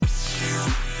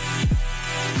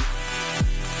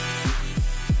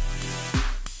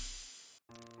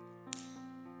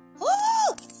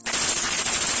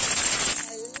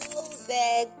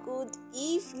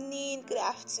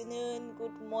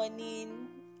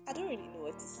I don't really know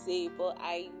what to say, but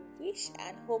I wish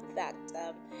and hope that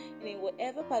in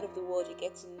whatever part of the world you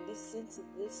get to listen to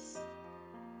this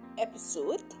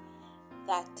episode,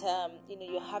 that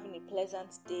you're having a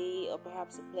pleasant day, or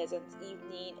perhaps a pleasant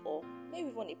evening, or maybe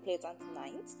even a pleasant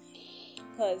night,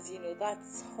 because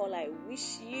that's all I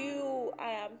wish you.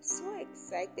 I am so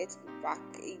excited to be back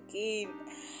again.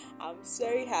 I'm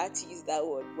sorry how to use that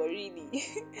word, but really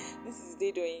this is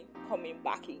Dedoing coming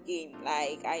back again.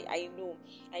 Like I know,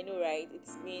 right?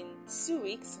 It's been 2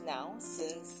 weeks now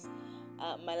since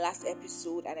my last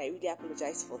episode, and I really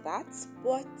apologize for that,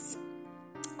 but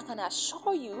I can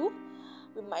assure you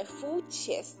with my full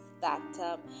chest that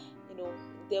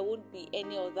there won't be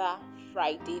any other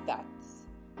Friday that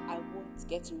I won't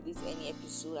get to release any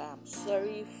episode. I am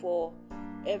sorry for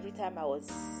every time I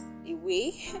was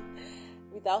away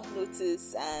without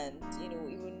notice, and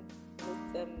even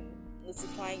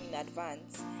notifying in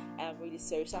advance. I am really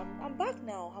sorry. So I'm back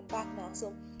now.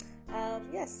 So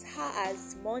yes, how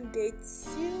has Monday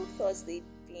to Thursday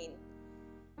been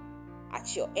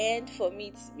at your end? For me,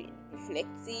 it's been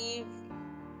reflective.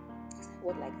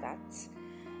 What like that?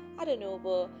 I don't know,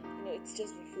 but it's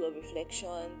just been full of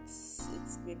reflections.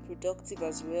 It's been productive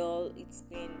as well. It's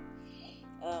been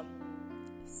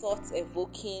thoughts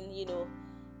evoking.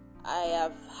 I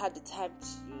have had the time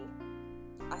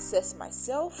to assess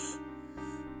myself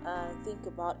and think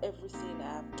about everything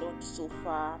I have done so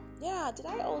far. Yeah, did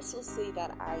I also say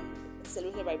that I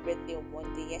celebrated my birthday on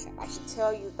Monday? Yes, I should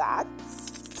tell you that.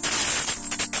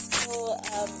 So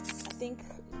I think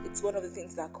it's one of the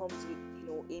things that comes with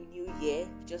a new year.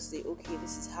 Just say, okay,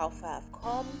 this is how far I've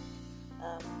come.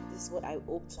 This is what I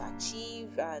hope to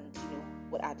achieve, and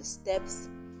what are the steps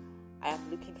I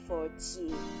am looking forward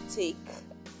to take,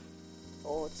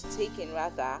 or to take in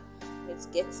rather. Let's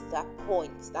get to that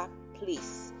point, that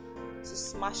place, to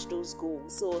smash those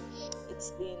goals. So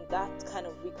it's been that kind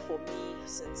of week for me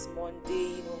since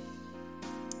Monday.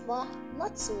 But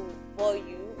not to bore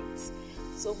you with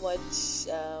so much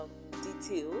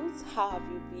details. How have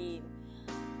you been?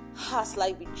 How's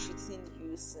life been treating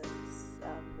you since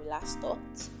we last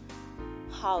talked?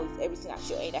 How is everything at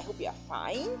your end? I hope you are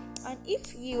fine. And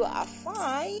if you are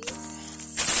fine,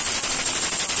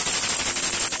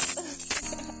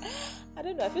 I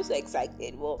don't know, I feel so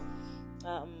excited. Well,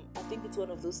 I think it's one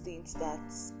of those things that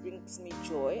brings me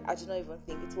joy. I do not even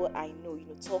think it's what I know,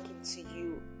 talking to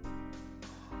you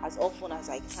as often as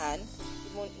I can,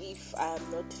 even if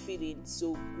I'm not feeling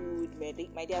so good.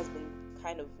 My day has been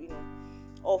kind of,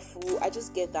 awful. I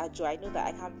just get that joy. I know that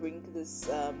I can bring this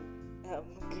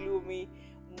gloomy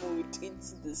mood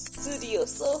into the studio.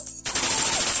 So,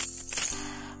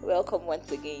 welcome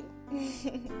once again.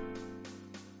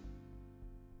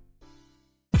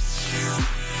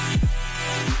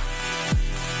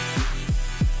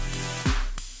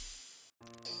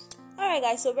 Alright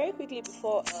guys, so very quickly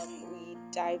before we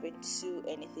dive into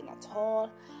anything at all,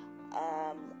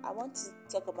 I want to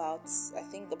talk about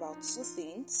two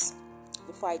things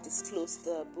before I disclose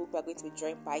the book we're going to be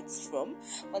drawing bites from.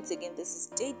 Once again, this is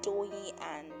Dedoyi,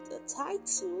 and the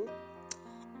title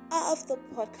of the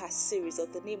podcast series, or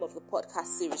the name of the podcast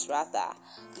series rather,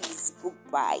 is Book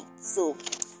Bites. So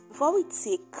before we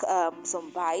take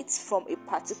some bites from a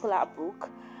particular book,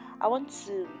 I want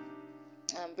to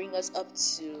bring us up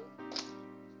to,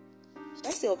 should I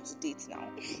say up to date now?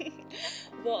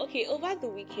 But okay, over the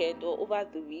weekend or over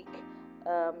the week,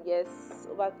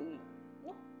 over the week,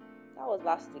 no, that was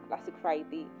last week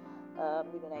Friday,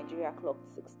 Nigeria clocked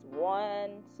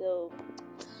 61. So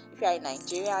if you are in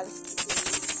Nigeria,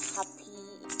 happy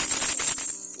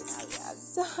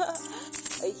areas.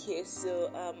 Okay, so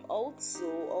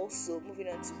also moving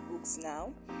on to books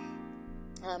now.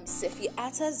 Sefi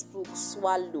Atta's book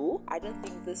Swallow. I don't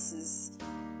think it's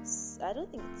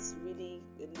really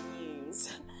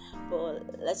news,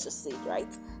 but let's just say it,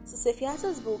 right? So Sefi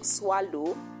Atta's book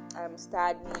Swallow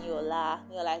starred Niola.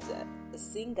 Niola is a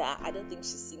singer. I don't think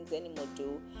she sings anymore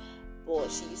though,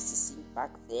 but she used to sing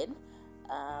back then.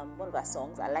 One of her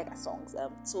songs, I like her songs.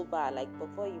 Toba, like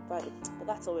before you buy it, but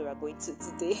that's all we're going to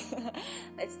today.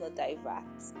 Let's not divert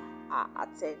our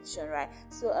attention, right?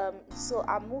 So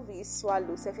our movie is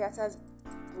Swallow. Sefi Atta's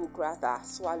book rather,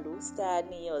 Swallow, starred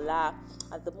Niola,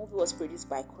 and the movie was produced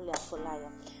by Kunle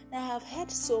Afolayan. Now I have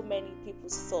heard so many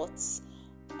people's thoughts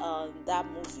on that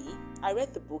movie. I have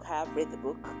read the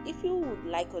book. If you would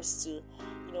like us to,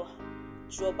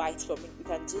 draw bites from it, we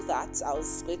can do that. I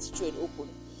was going to throw it open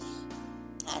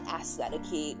and ask that,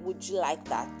 okay, would you like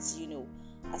that,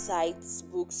 aside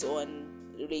books on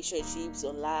relationships,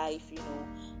 on life,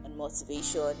 and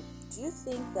motivation, do you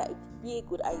think that it would be a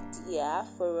good idea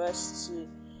for us to,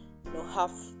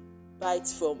 have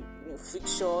bites from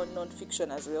fiction,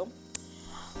 non-fiction as well.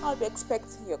 I'll be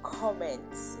expecting your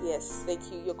comments. Yes,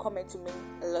 thank you. Your comments mean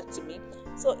a lot to me.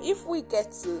 So if we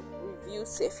get to review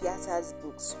Sefiata's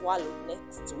book Swallow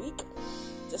next week,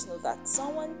 just know that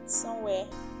someone somewhere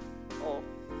or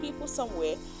people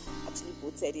somewhere actually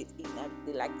voted it in and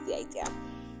they liked the idea.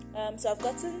 So I've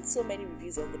gotten so many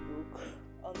reviews on the book,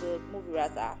 on the movie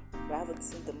rather, but I haven't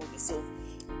seen the movie, so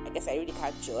I guess I really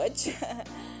can't judge.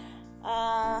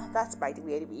 That's by the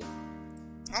way anyway.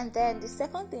 And then the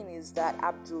second thing is that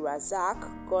Abdul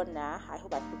Razak Gonna, I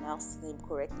hope I pronounced his name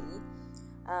correctly,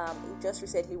 he just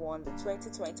recently won the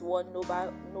 2021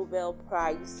 Nobel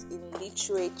Prize in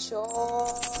Literature.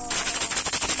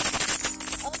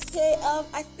 Okay,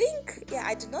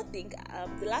 I do not think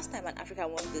the last time an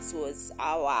African won this was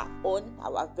our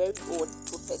very own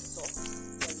professor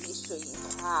Elisha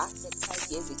Yinka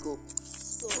 25 years ago.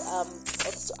 So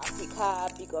ups to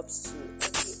Africa, big ups to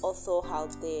every author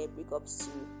out there, big ups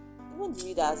to even the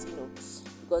readers,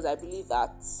 because I believe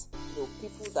that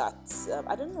people that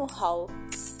I don't know how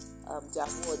their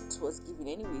award was given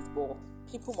anyways, but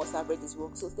people must have read this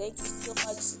work. So thank you so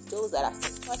much to those that are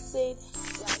supporting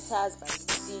writers by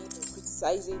reading,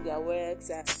 criticizing their works,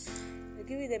 and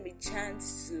giving them a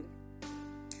chance to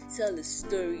tell the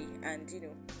story and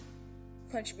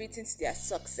contributing to their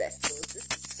success. So this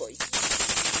is for you.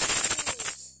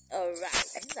 Alright,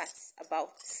 I think that's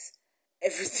about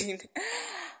everything.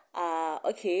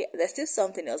 Okay, there's still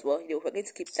something else, but we're going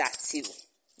to keep that till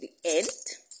the end,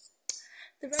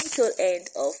 the very tail end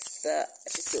of the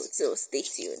episode. So stay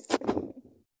tuned.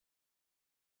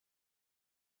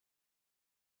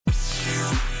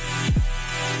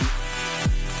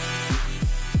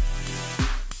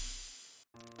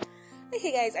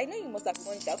 Okay, guys, I know you must have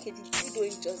wondered, okay, did you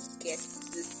don't just get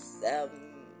this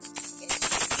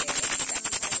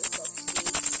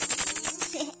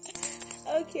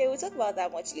Okay, we'll talk about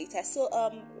that much later. So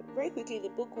very quickly, the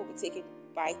book we'll be taking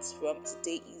bites from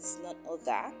today is none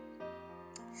other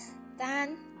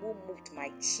than Who Moved My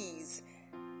Cheese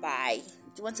by,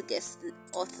 do you want to guess the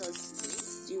author's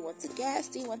name? Do you want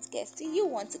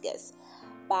to guess?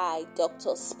 By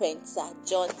Dr. Spencer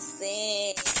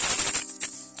Johnson.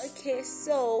 Okay,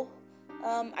 so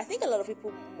I think a lot of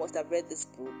people must have read this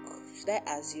book. Should I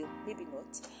assume? Maybe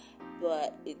not.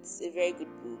 But it's a very good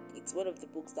book. It's one of the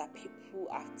books that people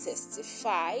have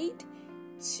testified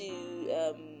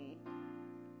to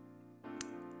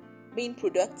being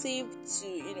productive,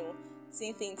 to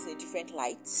seeing things in a different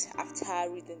light after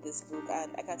reading this book.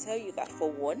 And I can tell you that for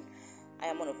one, I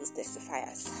am one of those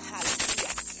testifiers.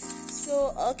 Hallelujah.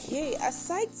 So okay,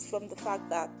 aside from the fact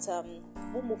that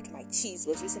Who Moved My Cheese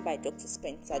was written by Dr.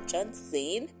 Spencer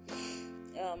Johnson,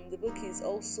 the book is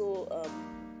also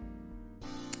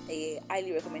a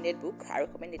highly recommended book. I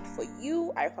recommend it for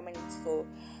you. And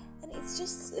it's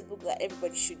just a book that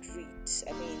everybody should read.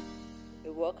 I mean,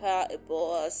 a worker, a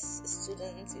boss, a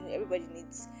student, everybody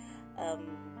needs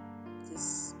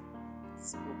this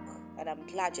book. And I'm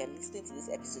glad you're listening to this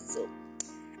episode. So,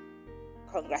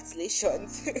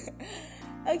 congratulations.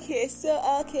 Okay,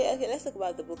 let's talk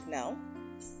about the book now.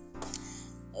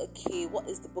 Okay, what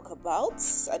is the book about?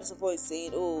 I know somebody is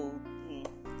saying,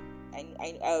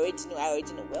 I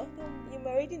already know. Well, you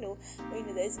already know.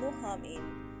 But there's no harm in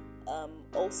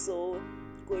also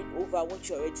going over what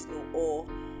you already know, or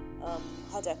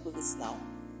how do I put this now?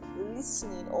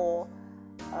 Listening, or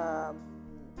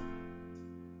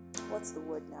what's the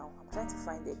word now? I'm trying to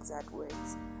find the exact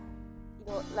words.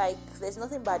 Like there's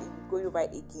nothing bad in going over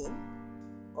it again,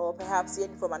 or perhaps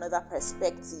hearing from another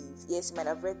perspective. Yes, you might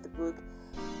have read the book,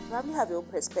 you probably have your own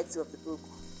perspective of the book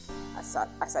as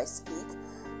I speak.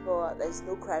 But there's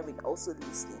no crime in also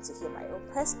listening to hear my own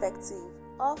perspective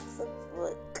of the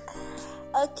book.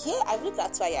 Okay, I believe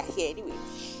that's why you're here anyway.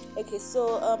 Okay,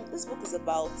 so this book is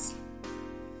about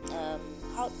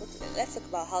let's talk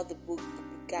about how the book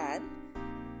began.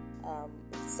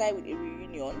 It started with a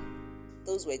reunion.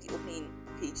 Those were the opening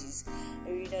pages. A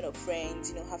reunion of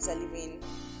friends, after leaving.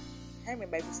 I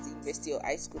remember if it's the university or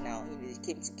high school now. They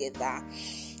came together.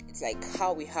 It's like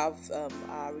how we have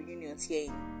our reunions here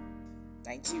in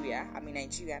Nigeria. I'm in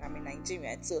Nigeria and I'm in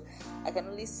Nigeria, so I can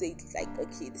only say it like,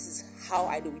 okay, this is how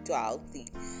I do we do our thing.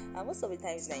 And most of the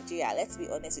times in Nigeria, let's be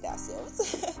honest with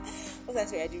ourselves, most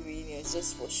times when I do reunions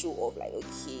just for show off, like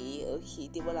okay,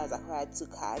 Debola has acquired 2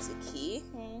 cars, okay.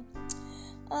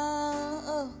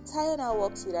 Tayo now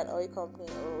works with an oil company,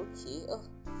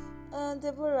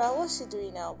 Deborah, what's she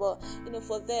doing now? But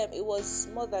for them it was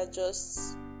more than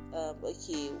just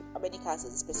okay, how many cars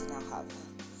does this person now have?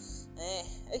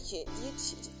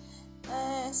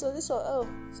 So this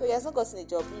one, so he has not gotten a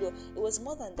job. It was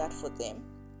more than that for them.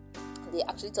 They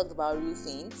actually talked about real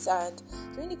things, and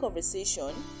during the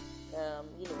conversation,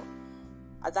 you know,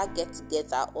 at that get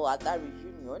together or at that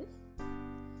reunion,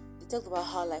 they talked about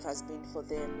how life has been for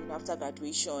them, after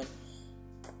graduation.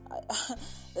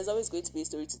 There's always going to be a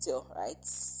story to tell, right?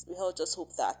 We all just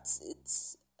hope that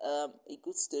it's a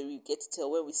good story we get to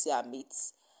tell when we see our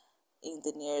mates in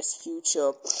the nearest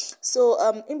future. So,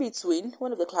 in between,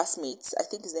 one of the classmates, I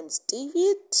think his name is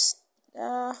David,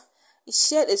 he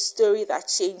shared a story that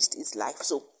changed his life.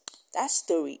 So, that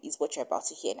story is what you're about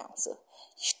to hear now. So,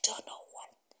 you don't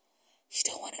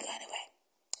want to go anywhere.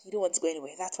 You don't want to go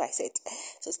anywhere. That's why I said.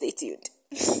 So, stay tuned.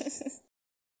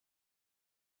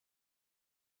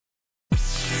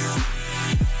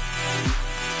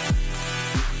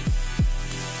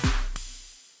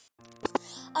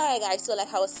 Alright guys, so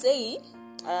like I was saying,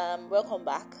 welcome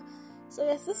back. So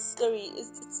yes, this story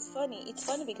it's funny. It's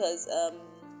funny because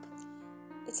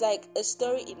it's like a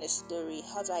story in a story.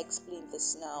 How do I explain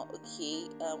this now? Okay,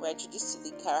 we're introduced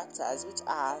to the characters, which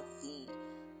are the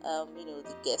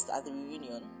guests at the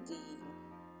reunion, the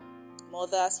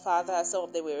mothers, fathers. Some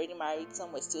of them were already married,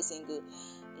 some were still single,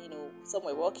 some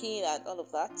were working and all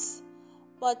of that.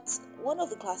 But one of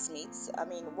the classmates,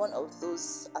 one of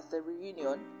those at the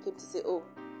reunion, came to say, "Oh,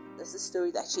 there's this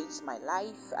story that changed my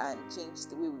life and changed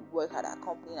the way we work at our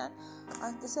company."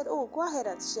 And they said, "Oh, go ahead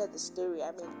and share the story."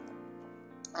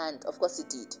 And of course he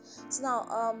did. So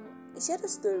now, he shared a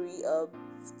story of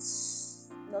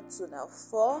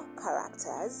four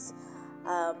characters.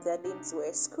 Their names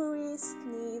were Scurry,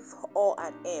 Sniff, O,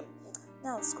 and M.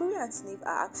 Now, Scurry and Sniff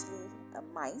are actually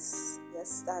mice.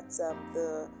 Yes, that's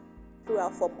the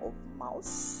plural form of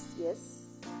mouse. Yes,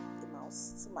 a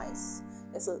mouse, two mice.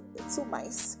 Yes, so two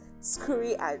mice,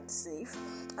 Scurry and Sniff.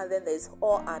 And then there's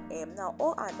O and M. Now,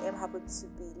 O and M happen to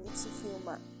be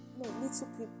little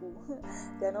people.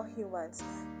 They're not humans.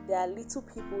 They are little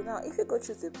people. Now, if you go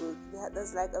through the book,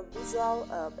 there's like a visual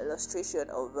illustration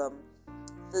of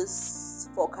these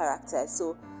four characters.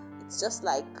 So it's just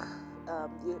like I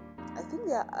think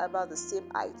they are about the same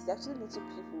height. They're actually little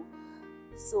people.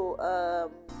 So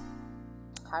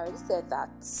I already said that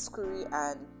Scurry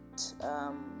and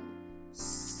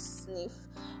Sniff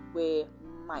were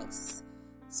mice.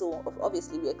 So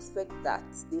obviously we expect that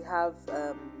they have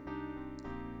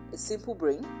a simple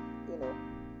brain,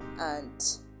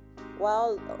 and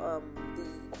while why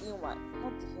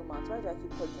do I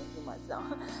keep calling them humans now?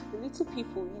 The little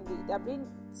people, their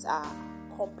brains are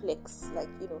complex, like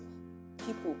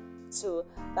people. So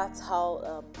that's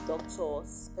how Dr.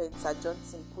 Spencer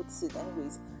Johnson puts it.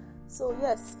 Anyways, so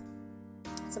yes,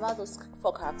 it's about those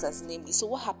four characters, namely. So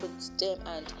what happened to them?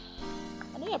 And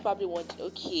I know you're probably wondering,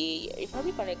 okay, you're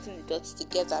probably connecting the dots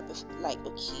together, like,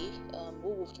 okay,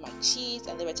 who moved my cheese?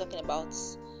 And they were talking about,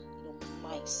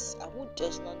 mice. And who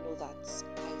does not know that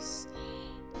mice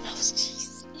loves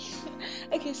cheese?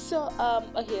 Okay, so,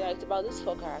 it's about these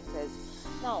four characters.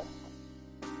 Now,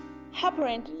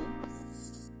 apparently,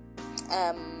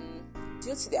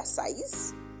 due to their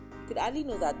size, you could hardly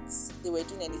know that they were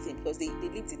doing anything because they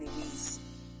lived in a maze.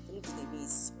 They lived in a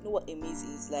maze. You know what a maze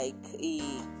is? Like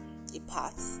a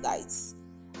path that is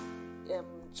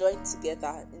joined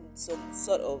together in some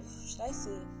sort of, should I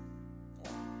say,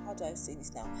 how do I say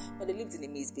this now? But they lived in a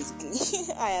maze, basically.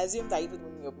 I assume that you don't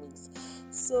know your maze.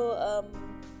 So,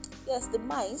 yes, the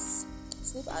mice,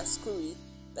 Sniff and Scurry,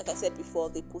 like I said before,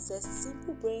 they possess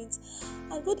simple brains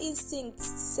and good instincts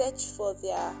to search for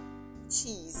their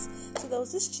cheese. So there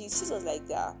was this cheese. Cheese was like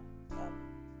their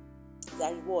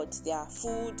reward, their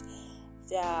food,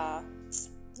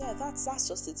 that's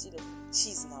just it.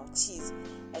 Cheese now, cheese,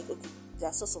 like, okay,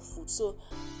 their source of food. So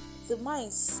the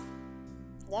mice,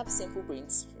 they have simple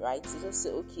brains, right? They just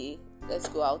say, okay, let's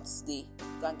go out today,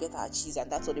 go and get our cheese,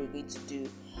 and that's what they were going to do.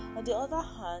 On the other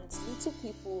hand, little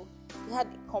people, they had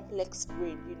a complex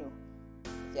brain,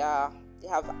 they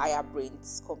have higher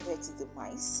brains compared to the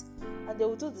mice, and they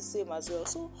will do the same as well.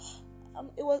 So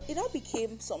it now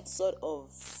became some sort of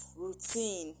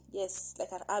routine, yes,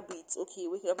 like an habit. Okay,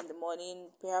 waking up in the morning,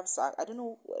 perhaps I don't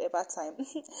know, whatever time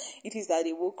it is that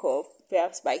they woke up,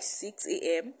 perhaps by 6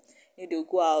 a.m. They'll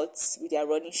go out with their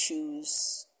running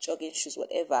shoes, jogging shoes,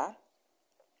 whatever,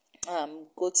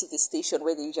 go to the station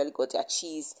where they usually got their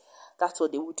cheese. That's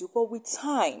what they would do. But with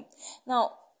time,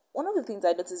 now, one of the things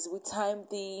I noticed with time,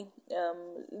 the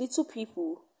little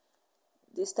people,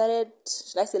 they started,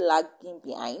 should I say, lagging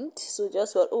behind. So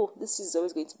just thought, oh, this is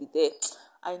always going to be there.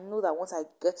 I know that once I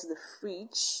get to the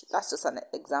fridge, that's just an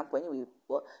example anyway,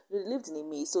 but they lived in a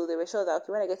maze, so they were sure that,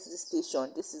 okay, when I get to the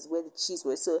station, this is where the cheese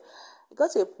was. So it got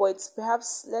to a point,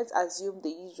 perhaps let's assume they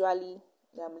usually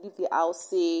leave the house,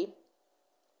 say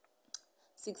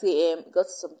 6 a.m. It got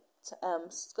to some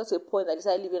got to a point that they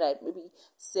started leaving like maybe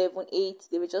 7, 8.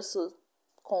 They were just so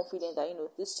confident that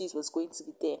this cheese was going to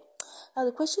be there. Now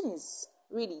the question is,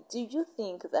 really, do you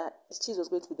think that the cheese was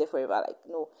going to be there forever? Like,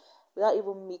 no, without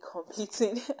even me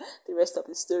completing the rest of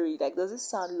the story, like, does it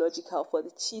sound logical for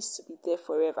the cheese to be there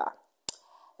forever?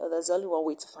 Well, there's only one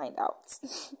way to find out.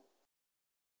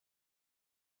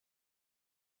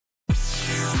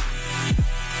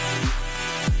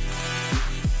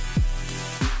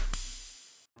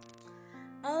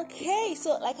 Okay,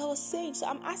 so like I was saying, so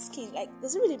I'm asking, like,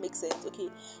 does it really make sense? Okay,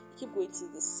 you keep going to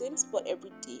the same spot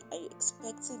every day, and you're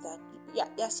expecting that,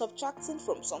 you're subtracting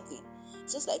from something.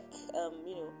 It's just like,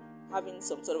 having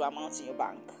some sort of amount in your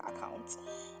bank account,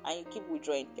 and you keep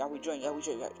withdrawing, you're withdrawing.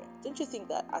 Don't you think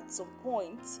that at some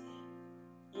point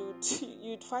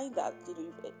you'd find that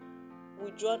you've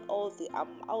withdrawn all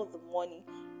the money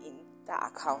in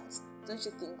that account? Don't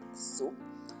you think so?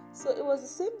 So it was the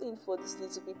same thing for these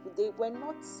little people. They were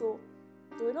not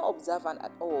observant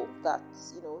at all that,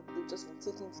 they've just been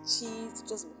taking the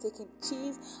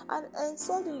cheese, and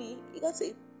suddenly it got to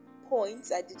a point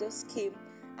that they just came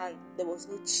and there was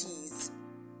no cheese.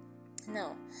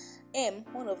 Now,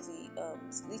 one of the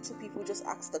little people, just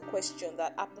asked the question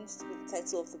that happens to be the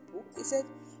title of the book. They said,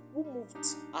 "Who moved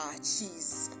our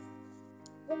cheese?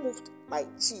 Who moved my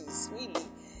cheese?" Really?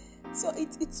 So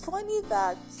it's funny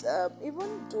that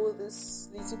even though these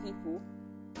little people,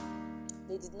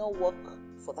 they did not work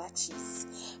for that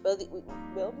cheese.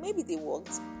 Well, maybe they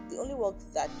worked. The only work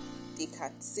that they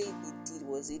can say they did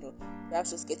was,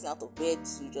 perhaps just getting out of bed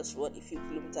to just run a few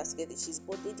kilometers to get the cheese.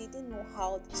 But they didn't know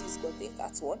how the cheese got there,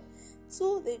 that one.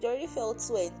 So they already felt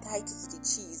so entitled to the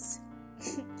cheese.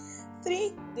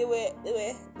 3, they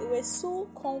were so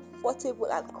comfortable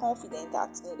and confident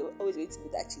that they were always going to be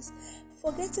that cheese,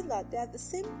 forgetting that they are the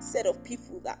same set of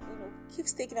people that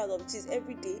keeps taking out of the cheese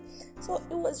every day. So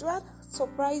it was rather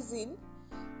surprising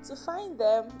to find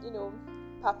them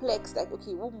perplexed, like,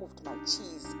 okay, who moved my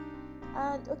cheese?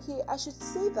 And okay, I should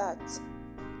say that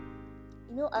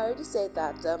I already said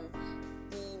that the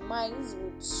mines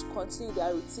would continue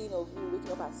their routine of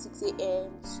waking up at 6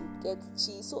 a.m. to get the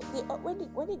cheese. So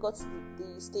when they got to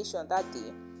the station that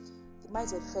day, the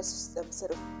mines were the first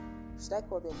set of, should I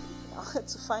call them people now,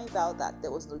 to find out that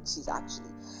there was no cheese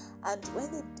actually. And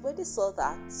when they saw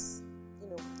that,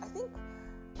 I think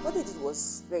what they did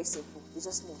was very simple. They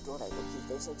just moved on, like, okay,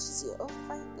 there's no cheese here. Oh,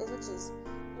 fine, there's no cheese.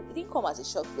 It didn't come as a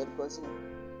shock to them because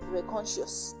they were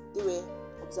conscious, they were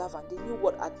observant, they knew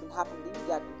what had been happening, they knew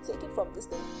they had been taken from this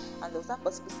thing, and there was that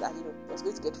possibility that it was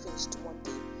going to get finished one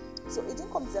day. So it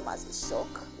didn't come to them as a shock.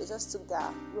 They just took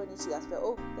their running to that,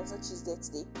 oh, there's no cheese there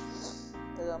today.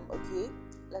 Okay,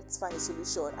 let's find a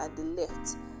solution, and they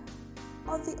left.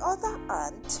 On the other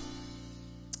hand,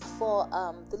 for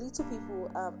the little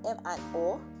people, M and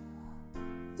O,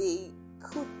 they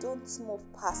couldn't move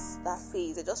past that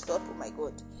phase. They just thought, oh my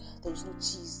god, there's no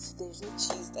cheese.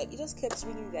 Like, it just kept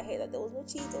ringing in their head that there was no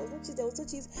cheese,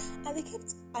 and they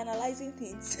kept analyzing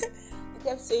things. They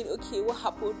kept saying, okay, what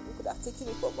happened? We could have taken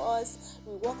it from us.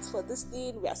 We worked for this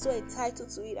thing. We are so entitled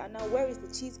to it, and now where is the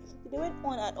cheese? They went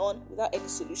on and on without any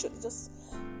solution. They just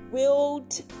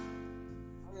wailed,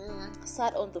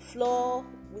 sat on the floor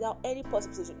without any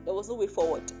possible solution. There was no way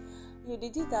forward. They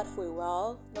did that for a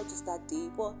while, not just that day,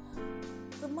 but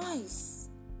the mice.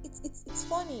 It's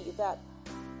funny that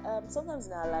sometimes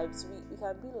in our lives we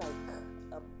can be like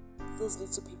those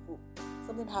little people.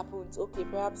 Something happens, okay,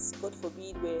 perhaps God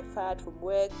forbid we're fired from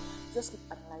work. We just keep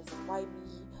analyzing, why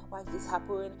me? Why did this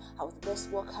happen? I was the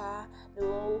best worker.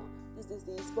 No,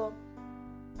 this. But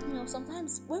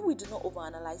sometimes when we do not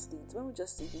overanalyze things, when we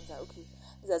just say things like, okay,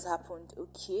 this has happened,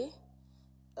 okay.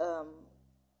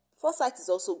 Foresight is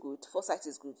also good. Foresight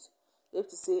is good. You have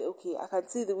to say, okay, I can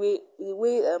see the way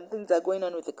things are going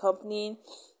on with the company.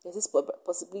 There's this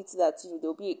possibility that there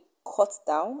will be a cut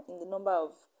down in the number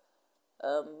of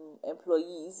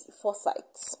employees.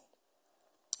 Foresight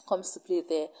comes to play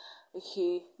there.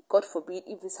 Okay, God forbid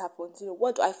if this happens,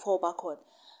 what do I fall back on?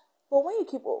 But when you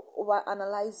keep over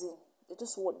analyzing,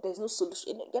 there's no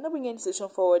solution. You're not bringing any solution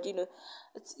forward.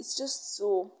 It's just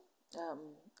so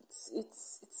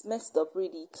it's messed up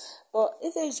really. But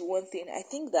if there's one thing, I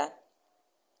think that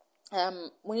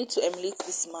we need to emulate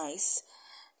these mice.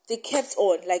 They kept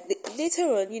on, like later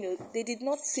on, they did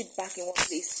not sit back in one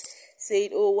place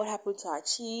saying, oh, what happened to our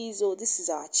cheese? Oh, this is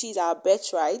our cheese, our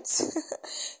birthright,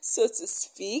 so to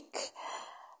speak.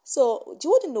 So do you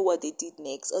want to know what they did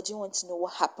next, or do you want to know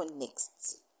what happened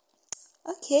next?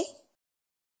 Okay.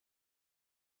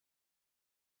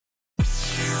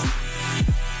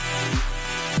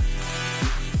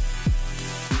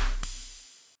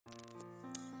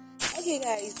 Okay,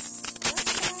 guys,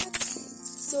 that's that.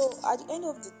 So at the end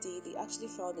of the day, they actually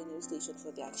found a new station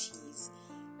for their cheese,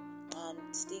 and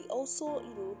they also,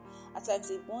 at times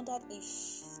they wondered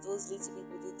if those little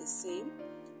people did the same,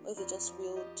 or if they just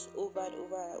wailed over and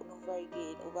over and over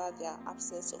again over their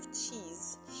absence of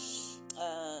cheese.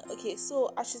 Okay,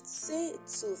 so I should say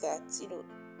too that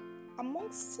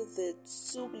amongst the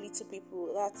two little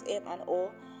people, that's M and O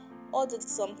did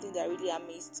something that really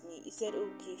amazed me. He said,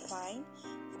 "Okay, fine,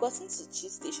 we've gotten to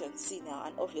cheese station C now,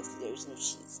 and obviously there is no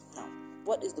cheese. Now,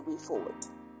 what is the way forward?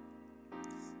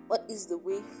 What is the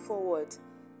way forward?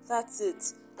 That's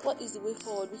it. What is the way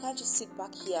forward? We can't just sit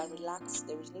back here and relax.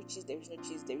 There is no cheese, there is no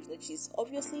cheese, there is no cheese.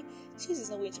 Obviously, cheese is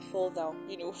not going to fall down,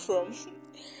 from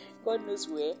God knows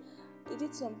where." He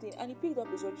did something and he picked up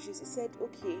his own cheese. He said,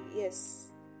 "Okay, yes,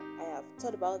 I have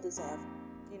thought about this. I have,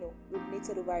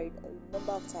 ruminated over it a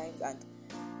number of times, and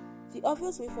the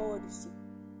obvious way forward is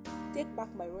to take back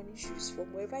my running shoes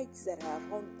from wherever it is that I have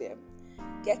hung them,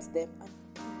 get them, and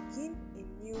begin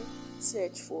a new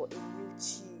search for a new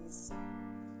cheese."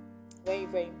 Very,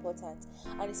 very important.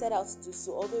 And he set out to do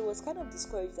so, although it was kind of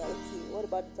discouraged that, okay, what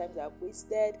about the times I've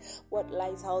wasted? What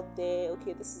lies out there?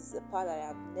 Okay, this is a path I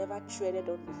have never treaded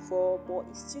on before, but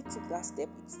he still took that step.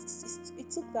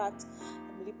 It took that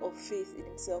leap of faith in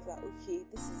himself that, okay,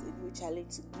 this is a new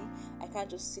challenge to me. I can't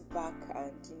just sit back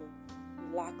and,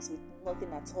 relax with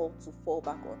nothing at all to fall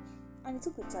back on. And he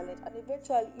took the challenge, and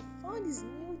eventually he found his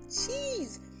new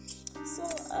cheese. So,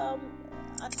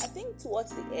 and I think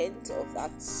towards the end of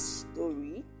that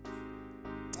story,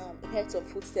 he heard some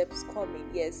footsteps coming,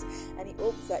 yes, and he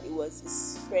hoped that it was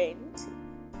his friend.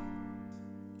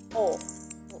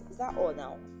 Is that all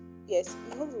now? Yes,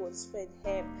 he hoped it was his friend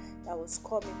Hem that was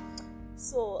coming.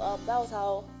 So that was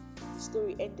how the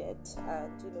story ended,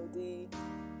 and the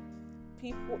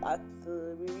people at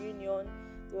the reunion,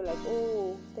 they were like,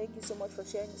 "Oh, thank you so much for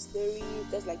sharing the story.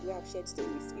 Just like we have shared story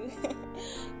with you.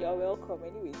 You're welcome."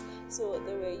 Anyways, so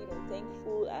they were,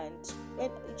 thankful, and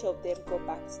when each of them got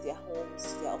back to their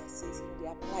homes, to their offices, they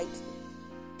applied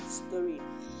the story.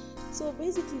 So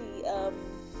basically,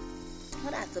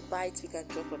 what are the bites we can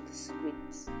drop on this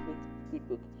great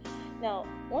book? Now,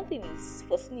 one thing is,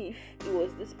 for Sniff, it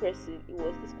was this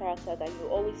character that you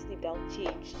always sniff out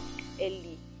change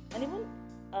early, and even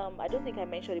I don't think I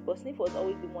mentioned it, but Sniff was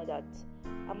always the one that,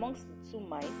 amongst the two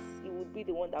mice, he would be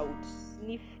the one that would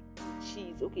sniff the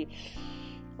cheese. Okay,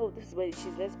 oh, this is where the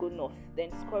cheese, let's go north. Then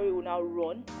Scurry will now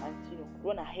run and,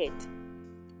 run ahead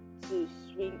to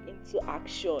swing into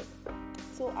action.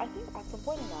 So I think at some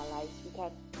point in our lives, we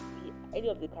can be any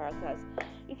of the characters.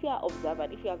 If we are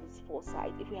observant, if we have this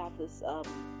foresight, if we have this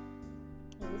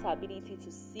ability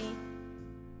to see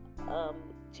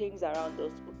change around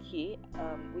us, okay,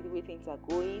 with the way things are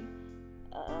going,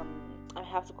 I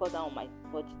have to cut down on my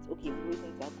budget, okay, with the way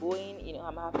things are going,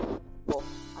 I'm having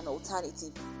an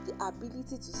alternative. The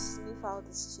ability to sniff out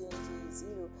these changes,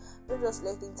 don't just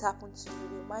let things happen to you.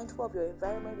 Be mindful of your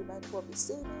environment, be mindful of your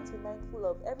savings, be mindful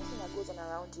of everything that goes on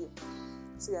around you,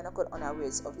 so you're not caught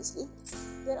unawares, obviously.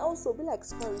 Then also be like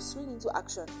Scurry, swing into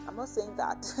action. I'm not saying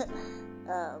that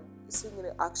swing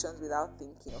into actions without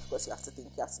thinking. Of course, you have to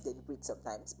think, you have to deliberate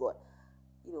sometimes, but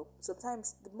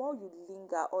sometimes the more you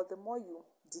linger or the more you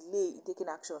delay in taking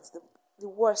actions, the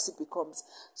worse it becomes.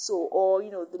 So, or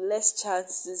the less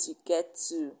chances you get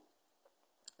to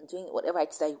doing whatever it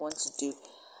is that you want to do.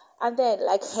 And then,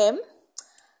 like M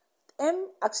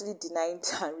actually denied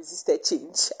and resisted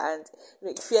change, and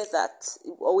he feared that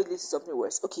it will always lead to something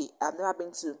worse. Okay, I've never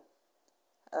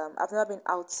been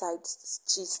outside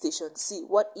cheese station C.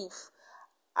 What if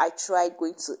I tried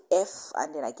going to F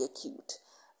and then I get killed?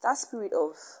 That spirit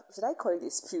of, should I call it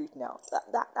a spirit now?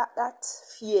 That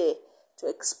fear to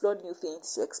explore new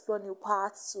things, to explore new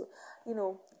paths, to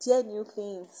dare new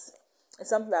things.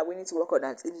 It's something that we need to work on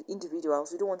as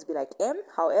individuals. We don't want to be like M.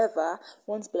 However,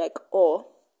 we want to be like O.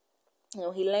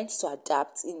 He learns to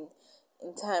adapt in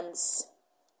times,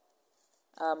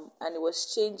 and it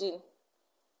was changing.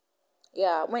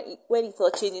 Yeah, when he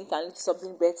thought changing can lead to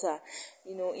something better,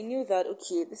 he knew that,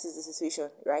 okay, this is the situation,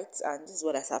 right? And this is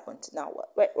what has happened. Now,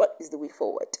 what is the way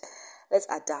forward? Let's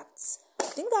adapt. I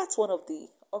think that's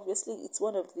obviously, it's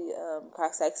one of the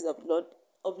characteristics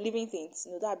of living things.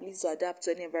 The ability to adapt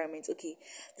to any environment. Okay,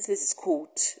 this place is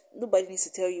cold. Nobody needs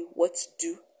to tell you what to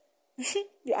do.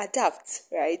 You adapt,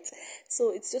 right?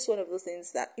 So it's just one of those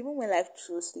things that even when life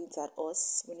throws things at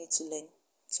us, we need to learn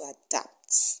to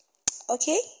adapt.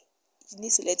 Okay? You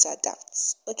need to learn to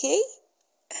adapt. Okay?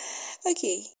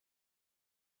 Okay.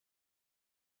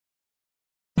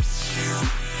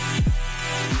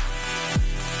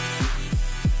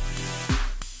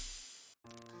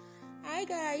 Hi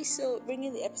guys, so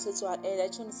bringing the episode to an end, I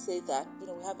just want to say that we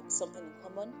have something in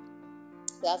common.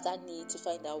 We have that need to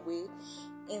find our way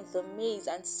in the maze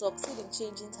and succeed in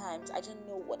changing times. I don't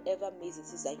know whatever maze it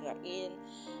is that you are in,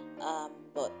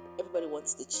 but everybody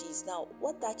wants the cheese. Now,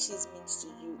 what that cheese means to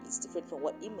you is different from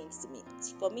what it means to me.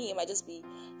 For me, it might just be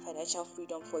financial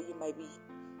freedom. For you, it might be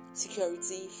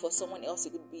security. For someone else,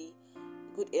 it could be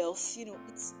good health.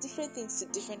 It's different things to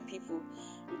different people.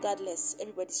 Regardless,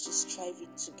 everybody's just striving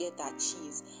to get that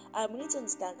cheese. We need to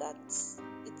understand that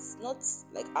it's not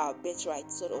like our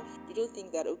birthright, sort of. You don't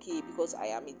think that, okay, because I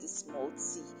am in this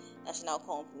multinational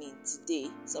company today,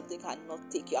 something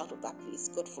cannot take you out of that place,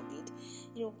 God forbid.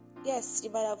 Yes,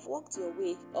 you might have worked your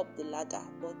way up the ladder,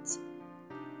 but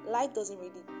life doesn't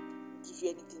really give you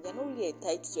anything. You're not really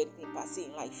entitled to anything per se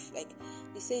in life. Like,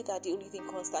 they say that the only thing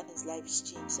constant in life is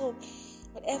change. So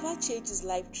whatever changes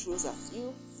life throws at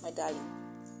you, my darling,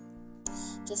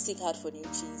 just seek out for new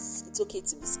cheese. It's okay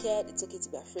to be scared, it's okay to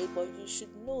be afraid, but you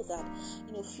should know that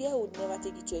fear would never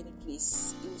take you to any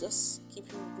place. It will just keep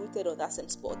you rooted on that same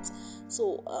spot.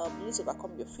 So you need to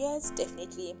overcome your fears,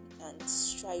 definitely, and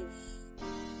strive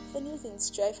for new things.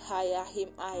 Strive higher, aim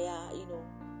higher,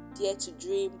 dare to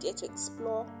dream, dare to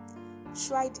explore,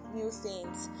 try new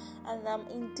things. And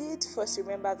indeed, first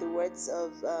remember the words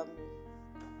of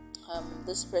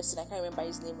this person, I can't remember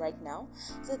his name right now,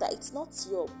 said that it's not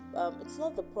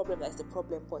the problem that's the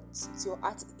problem, but it's your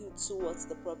attitude towards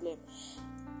the problem.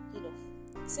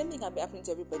 Same thing can be happening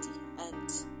to everybody, and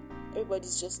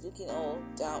everybody's just looking all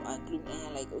down and gloomy, and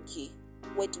you're like, okay,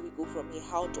 where do we go from here?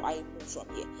 How do I move from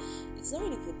here? It's not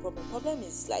really the problem. Problem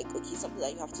is like, okay, something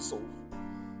that you have to solve.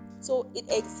 So it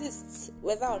exists,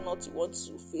 whether or not you want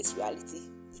to face reality.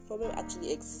 The problem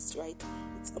actually exists, right?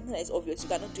 It's something that is obvious. You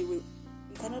cannot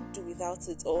do without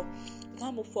it, or you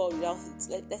can't move forward without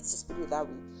it. Let's just put it that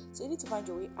way. So you need to find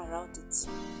your way around it.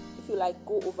 If you like,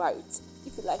 go over it.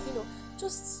 If you like,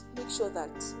 just make sure that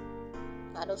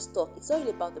you're not stuck. It's not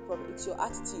really about the problem, it's your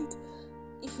attitude.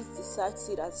 If you decide to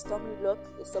see it as a stumbling block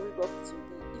it will be.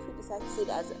 If you decide to see it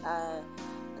as a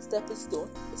stepping stone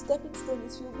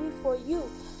it will be for you.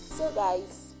 So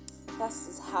guys, that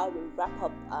is how we wrap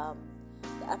up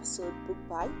the episode Book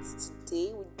Bites.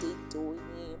 Today we did doing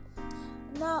it.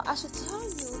 Now, I should tell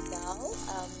you now,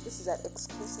 this is an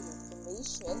exclusive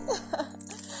information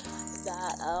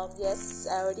that, yes,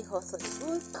 I already authored a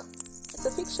book. It's a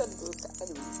fiction book,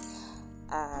 anyways.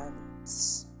 And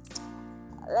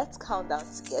let's count down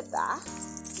together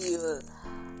till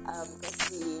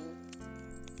getting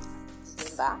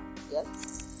December. Yes,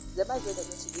 December is when they're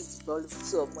going to read volume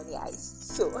 2 of Money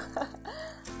Heist. So,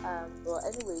 but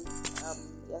anyways,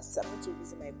 yes, I'm going to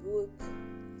release my book.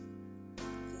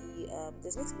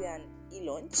 There's going to be an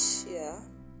e-launch.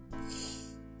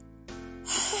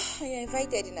 You're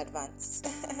invited in advance,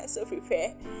 so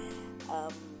prepare. I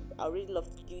would really love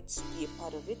you to be a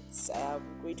part of it. I am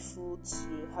grateful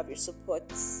to have your support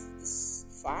this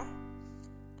far,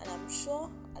 and I'm sure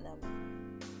and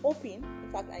I'm hoping,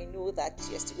 in fact I know that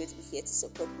you're still going to be here to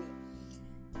support me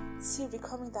to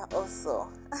becoming that author.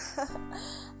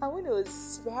 And who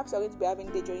knows, perhaps I'm going to be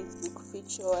having the Journey's book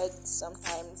featured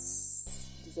sometimes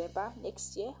December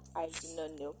next year. I do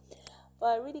not know.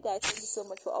 But really, guys, thank you so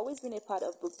much for always being a part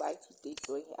of Book Bites with Day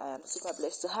Joy. I am super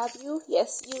blessed to have you.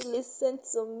 Yes, you listen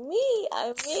to me.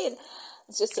 I mean,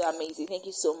 it's just so amazing. Thank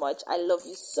you so much. I love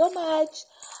you so much.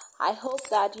 I hope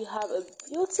that you have a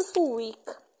beautiful week.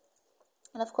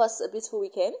 And of course, a beautiful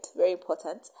weekend. Very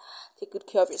important. Take good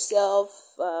care of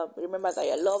yourself. Remember that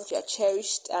you're loved, you're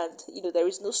cherished, and there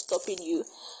is no stopping you.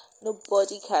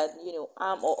 Nobody can,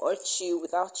 harm or hurt you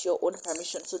without your own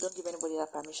permission. So don't give anybody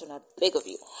that permission, I beg of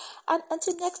you. And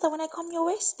until next time, when I come your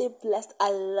way, stay blessed. I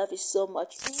love you so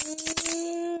much.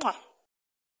 Mwah.